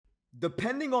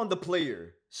Depending on the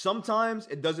player, sometimes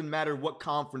it doesn't matter what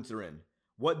conference they're in,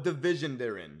 what division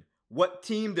they're in, what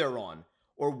team they're on,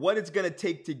 or what it's going to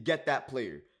take to get that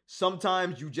player.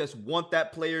 Sometimes you just want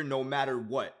that player no matter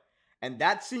what. And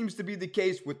that seems to be the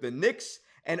case with the Knicks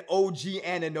and OG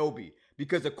Anunoby.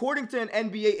 Because according to an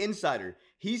NBA insider,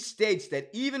 he states that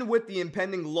even with the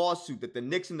impending lawsuit that the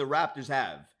Knicks and the Raptors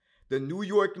have, the New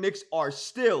York Knicks are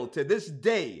still, to this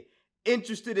day,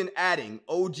 interested in adding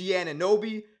OG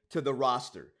Anunoby to the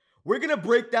roster. We're going to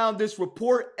break down this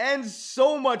report and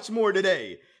so much more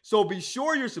today. So be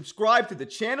sure you're subscribed to the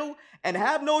channel and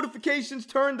have notifications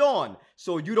turned on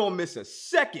so you don't miss a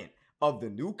second of the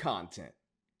new content.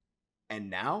 And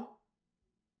now,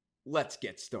 let's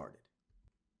get started.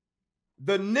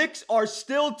 The Knicks are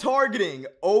still targeting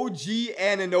OG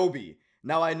Anunoby.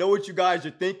 Now, I know what you guys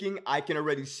are thinking. I can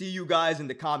already see you guys in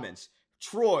the comments.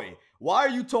 Troy, why are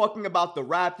you talking about the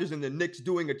Raptors and the Knicks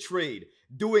doing a trade,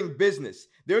 doing business?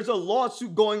 There's a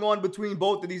lawsuit going on between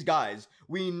both of these guys.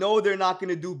 We know they're not going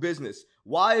to do business.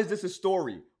 Why is this a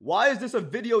story? Why is this a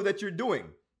video that you're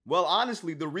doing? Well,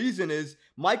 honestly, the reason is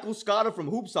Michael Scotto from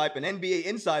Hoops Hype, an NBA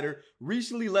insider,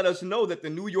 recently let us know that the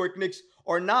New York Knicks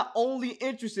are not only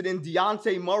interested in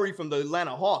Dejounte Murray from the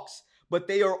Atlanta Hawks, but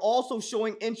they are also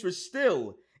showing interest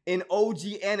still in OG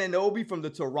Anunoby from the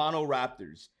Toronto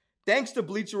Raptors. Thanks to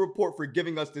Bleacher Report for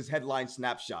giving us this headline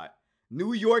snapshot.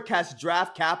 New York has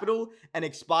draft capital and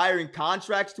expiring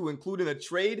contracts to include in a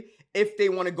trade if they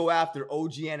want to go after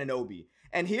OG Anunoby.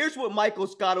 And here's what Michael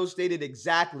Scotto stated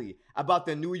exactly about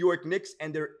the New York Knicks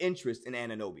and their interest in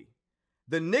Anunoby.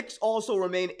 The Knicks also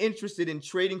remain interested in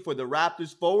trading for the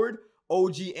Raptors forward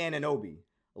OG Anunoby.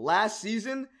 Last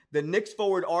season, the Knicks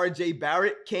forward RJ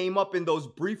Barrett came up in those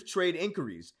brief trade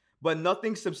inquiries, but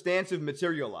nothing substantive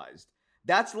materialized.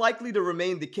 That's likely to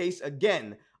remain the case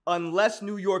again unless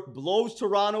New York blows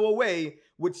Toronto away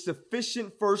with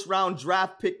sufficient first-round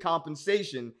draft pick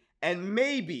compensation and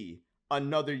maybe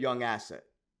another young asset.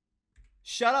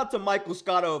 Shout out to Michael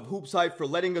Scotto of Hoops Hype for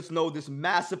letting us know this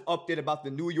massive update about the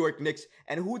New York Knicks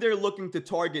and who they're looking to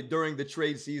target during the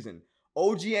trade season.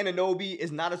 OG Anunoby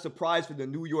is not a surprise for the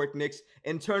New York Knicks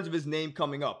in terms of his name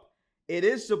coming up. It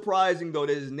is surprising, though,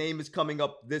 that his name is coming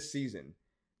up this season.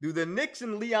 Do the Knicks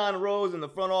and Leon Rose in the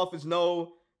front office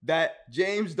know that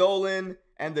James Dolan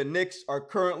and the Knicks are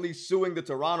currently suing the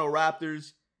Toronto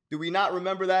Raptors? Do we not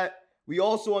remember that? We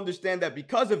also understand that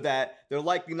because of that, they're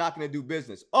likely not going to do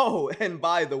business. Oh, and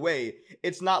by the way,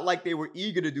 it's not like they were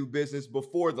eager to do business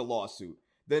before the lawsuit.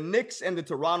 The Knicks and the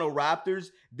Toronto Raptors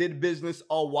did business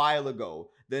a while ago.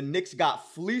 The Knicks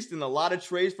got fleeced in a lot of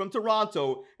trades from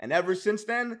Toronto, and ever since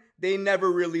then, they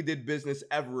never really did business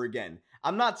ever again.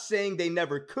 I'm not saying they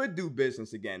never could do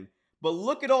business again, but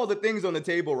look at all the things on the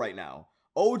table right now.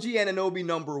 OG Anunoby,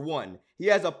 number one, he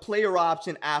has a player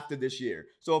option after this year.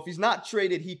 So if he's not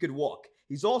traded, he could walk.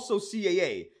 He's also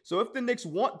CAA. So if the Knicks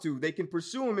want to, they can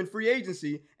pursue him in free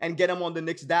agency and get him on the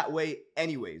Knicks that way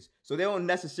anyways. So they don't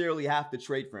necessarily have to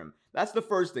trade for him. That's the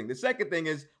first thing. The second thing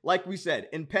is, like we said,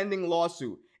 impending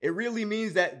lawsuit. It really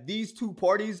means that these two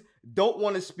parties don't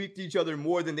want to speak to each other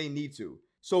more than they need to.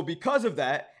 So because of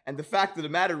that, and the fact of the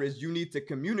matter is you need to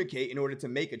communicate in order to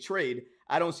make a trade,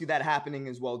 I don't see that happening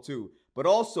as well too. But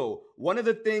also, one of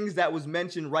the things that was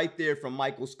mentioned right there from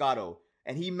Michael Scotto,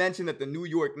 and he mentioned that the New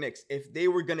York Knicks, if they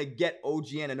were going to get OG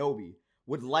Anunoby,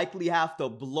 would likely have to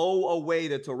blow away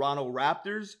the Toronto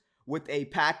Raptors with a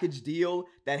package deal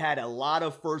that had a lot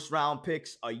of first-round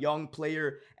picks, a young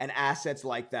player, and assets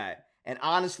like that. And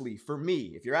honestly, for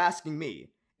me, if you're asking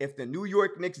me, if the New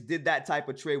York Knicks did that type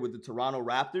of trade with the Toronto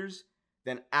Raptors,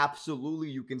 then absolutely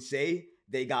you can say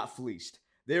they got fleeced.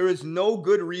 There is no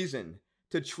good reason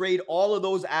to trade all of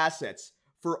those assets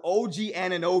for OG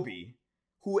Anunoby,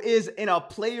 who is in a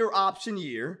player option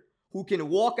year, who can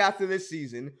walk after this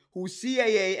season, who's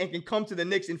CAA and can come to the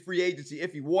Knicks in free agency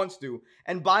if he wants to.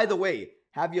 And by the way,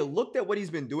 have you looked at what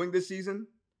he's been doing this season?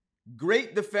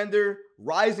 Great defender,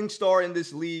 rising star in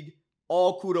this league,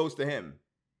 all kudos to him.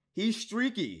 He's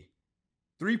streaky.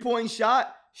 Three-point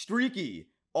shot, streaky.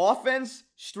 Offense,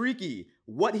 streaky.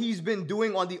 What he's been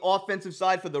doing on the offensive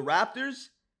side for the Raptors,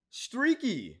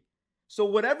 streaky. So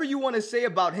whatever you want to say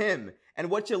about him and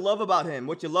what you love about him,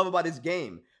 what you love about his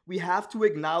game, we have to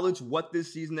acknowledge what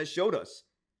this season has showed us.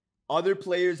 Other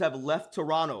players have left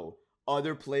Toronto.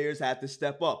 Other players had to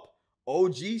step up.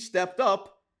 OG stepped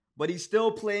up, but he's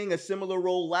still playing a similar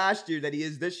role last year that he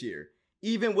is this year,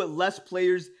 even with less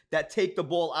players that take the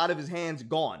ball out of his hands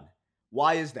gone.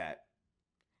 Why is that?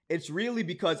 It's really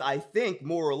because I think,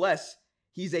 more or less,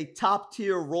 he's a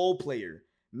top-tier role player.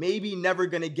 Maybe never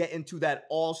going to get into that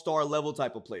all-star level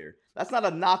type of player. That's not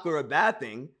a knock or a bad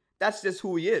thing. That's just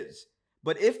who he is.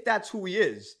 But if that's who he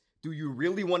is, do you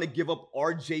really want to give up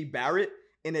RJ Barrett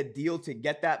in a deal to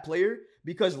get that player?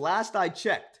 Because last I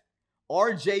checked,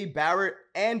 RJ Barrett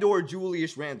and or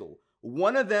Julius Randle,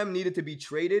 one of them needed to be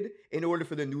traded in order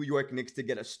for the New York Knicks to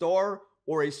get a star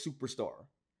or a superstar.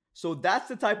 So that's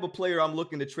the type of player I'm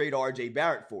looking to trade RJ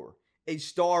Barrett for, a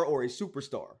star or a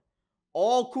superstar.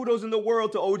 All kudos in the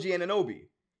world to OG Anunoby.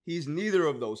 He's neither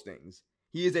of those things.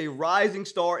 He is a rising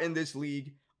star in this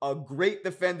league, a great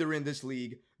defender in this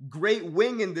league, great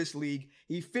wing in this league.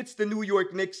 He fits the New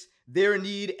York Knicks, their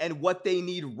need, and what they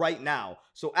need right now.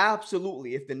 So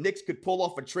absolutely, if the Knicks could pull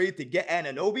off a trade to get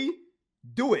Anunoby,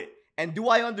 do it. And do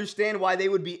I understand why they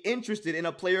would be interested in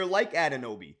a player like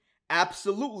Anunoby?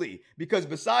 Absolutely, because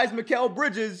besides Mikal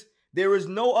Bridges, there is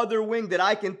no other wing that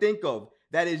I can think of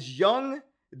that is young,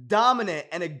 dominant,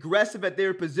 and aggressive at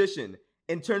their position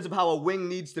in terms of how a wing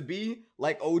needs to be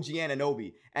like OG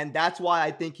Anunoby. And that's why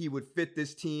I think he would fit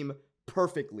this team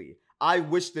perfectly. I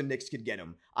wish the Knicks could get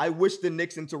him. I wish the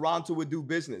Knicks in Toronto would do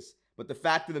business. But the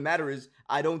fact of the matter is,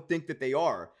 I don't think that they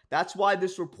are. That's why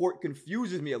this report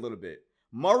confuses me a little bit.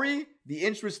 Murray, the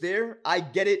interest there, I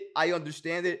get it. I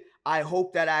understand it. I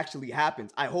hope that actually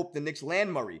happens. I hope the Knicks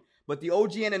land Murray. But the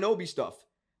OG Anunoby stuff,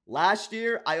 last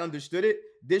year, I understood it.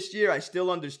 This year, I still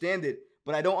understand it.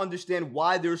 But I don't understand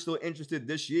why they're still interested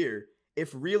this year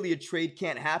if really a trade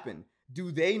can't happen.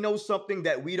 Do they know something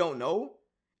that we don't know?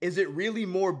 Is it really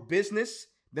more business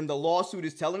than the lawsuit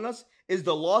is telling us? Is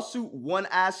the lawsuit one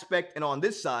aspect and on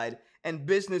this side and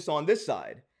business on this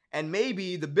side? And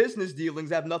maybe the business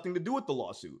dealings have nothing to do with the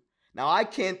lawsuit. Now, I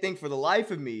can't think for the life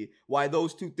of me why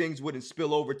those two things wouldn't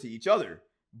spill over to each other.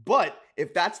 But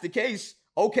if that's the case,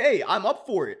 okay, I'm up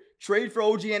for it. Trade for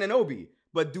OG Anunoby.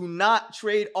 But do not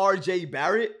trade RJ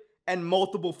Barrett and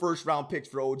multiple first-round picks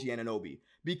for OG Anunoby.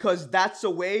 Because that's a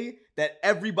way that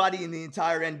everybody in the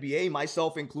entire NBA,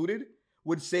 myself included,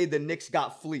 would say the Knicks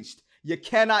got fleeced. You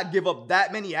cannot give up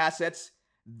that many assets,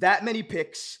 that many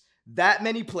picks, that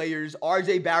many players,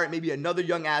 RJ Barrett, maybe another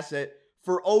young asset,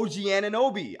 for OG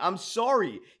Anunoby. I'm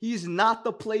sorry. He's not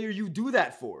the player you do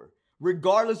that for.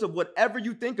 Regardless of whatever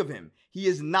you think of him, he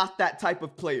is not that type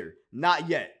of player. Not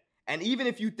yet. And even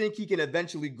if you think he can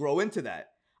eventually grow into that,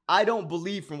 I don't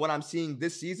believe from what I'm seeing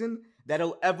this season that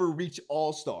he'll ever reach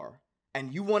All-Star.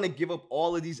 And you want to give up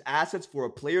all of these assets for a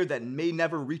player that may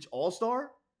never reach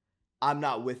All-Star? I'm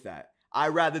not with that. I'd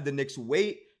rather the Knicks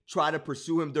wait, try to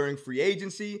pursue him during free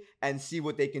agency, and see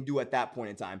what they can do at that point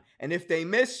in time. And if they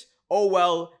miss, oh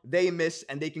well, they miss,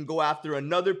 and they can go after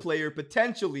another player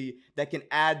potentially that can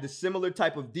add the similar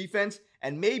type of defense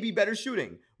and maybe better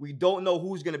shooting. We don't know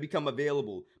who's going to become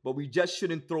available, but we just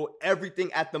shouldn't throw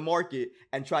everything at the market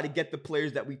and try to get the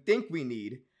players that we think we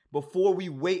need before we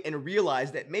wait and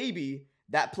realize that maybe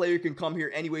that player can come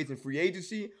here anyways in free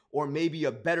agency, or maybe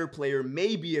a better player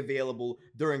may be available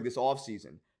during this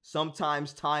offseason.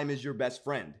 Sometimes time is your best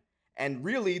friend. And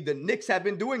really, the Knicks have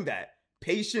been doing that.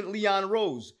 Patient Leon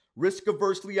Rose,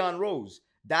 risk-averse Leon Rose.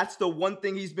 That's the one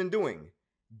thing he's been doing.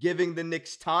 Giving the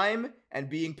Knicks time and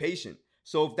being patient.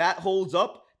 So if that holds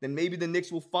up, then maybe the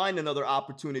Knicks will find another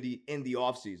opportunity in the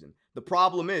offseason. The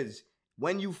problem is,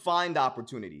 when you find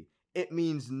opportunity, it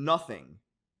means nothing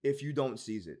if you don't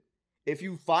seize it. If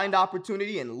you find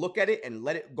opportunity and look at it and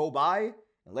let it go by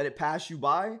and let it pass you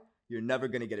by, you're never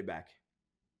going to get it back.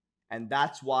 And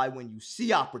that's why when you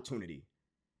see opportunity,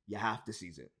 you have to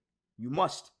seize it. You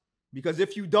must. Because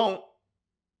if you don't,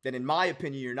 then in my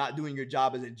opinion, you're not doing your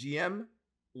job as a GM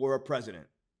or a president.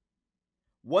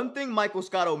 One thing Michael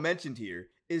Scotto mentioned here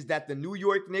is that the New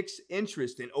York Knicks'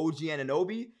 interest in OG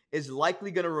Anunoby is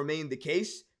likely going to remain the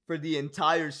case for the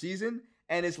entire season,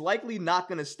 and it's likely not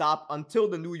going to stop until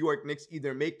the New York Knicks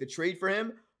either make the trade for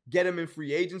him, get him in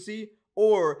free agency,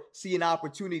 or see an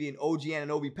opportunity in OG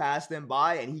Anunoby pass them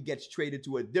by and he gets traded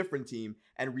to a different team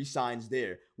and re-signs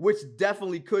there, which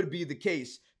definitely could be the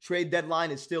case. Trade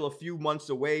deadline is still a few months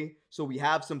away, so we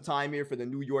have some time here for the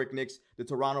New York Knicks, the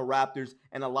Toronto Raptors,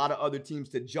 and a lot of other teams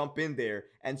to jump in there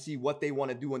and see what they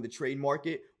want to do in the trade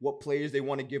market, what players they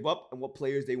want to give up, and what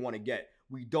players they want to get.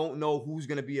 We don't know who's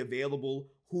going to be available,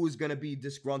 who's going to be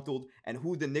disgruntled, and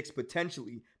who the Knicks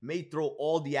potentially may throw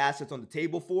all the assets on the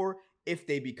table for if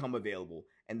they become available.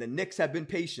 And the Knicks have been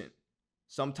patient,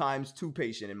 sometimes too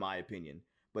patient in my opinion.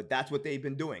 But that's what they've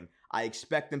been doing. I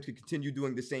expect them to continue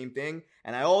doing the same thing.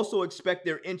 And I also expect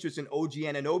their interest in OG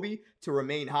Anunoby to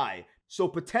remain high. So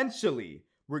potentially,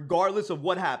 regardless of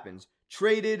what happens,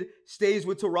 traded, stays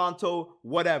with Toronto,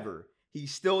 whatever, he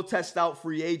still tests out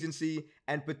free agency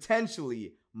and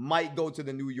potentially might go to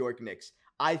the New York Knicks.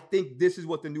 I think this is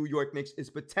what the New York Knicks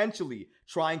is potentially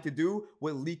trying to do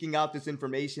with leaking out this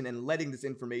information and letting this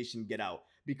information get out.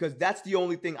 Because that's the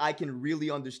only thing I can really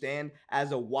understand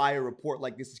as a why a report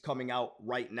like this is coming out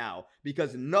right now.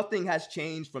 Because nothing has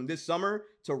changed from this summer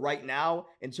to right now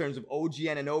in terms of OG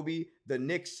Anunoby, the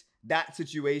Knicks, that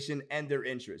situation, and their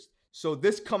interest. So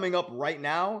this coming up right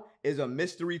now is a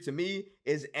mystery to me,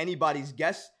 is anybody's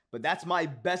guess. But that's my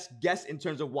best guess in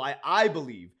terms of why I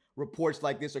believe reports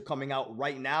like this are coming out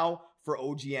right now for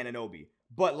OG Anunoby.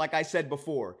 But like I said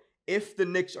before, if the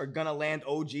Knicks are going to land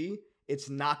OG, it's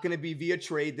not going to be via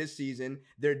trade this season.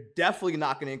 They're definitely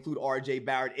not going to include RJ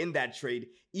Barrett in that trade,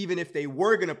 even if they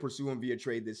were going to pursue him via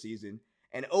trade this season.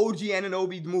 An OG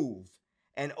Anunoby move,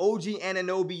 an OG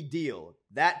Anunoby deal,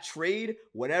 that trade,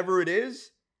 whatever it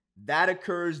is, that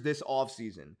occurs this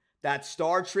offseason. That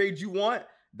star trade you want,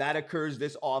 that occurs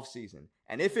this offseason.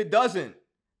 And if it doesn't,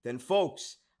 then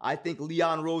folks, I think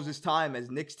Leon Rose's time as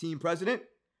Knicks team president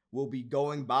will be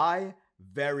going by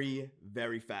very,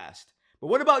 very fast. But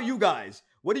what about you guys?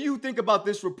 What do you think about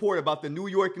this report about the New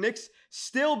York Knicks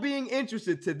still being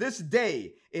interested to this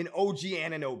day in OG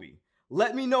Anunoby?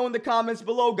 Let me know in the comments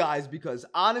below, guys, because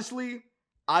honestly,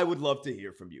 I would love to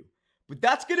hear from you. But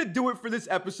that's going to do it for this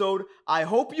episode. I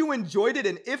hope you enjoyed it,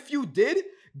 and if you did,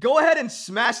 go ahead and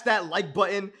smash that like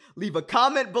button, leave a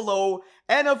comment below,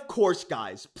 and of course,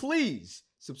 guys, please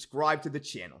subscribe to the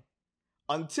channel.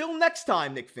 Until next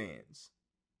time, Knicks fans.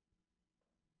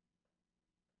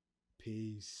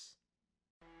 Peace.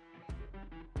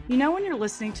 You know when you're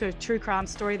listening to a true crime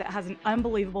story that has an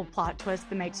unbelievable plot twist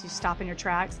that makes you stop in your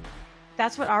tracks?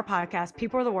 That's what our podcast,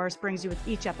 People Are the Worst, brings you with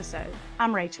each episode.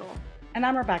 I'm Rachel. And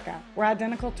I'm Rebecca. We're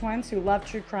identical twins who love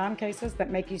true crime cases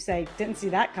that make you say, didn't see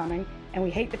that coming, and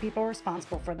we hate the people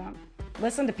responsible for them.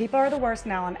 Listen to People Are the Worst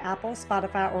now on Apple,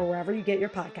 Spotify, or wherever you get your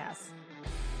podcasts.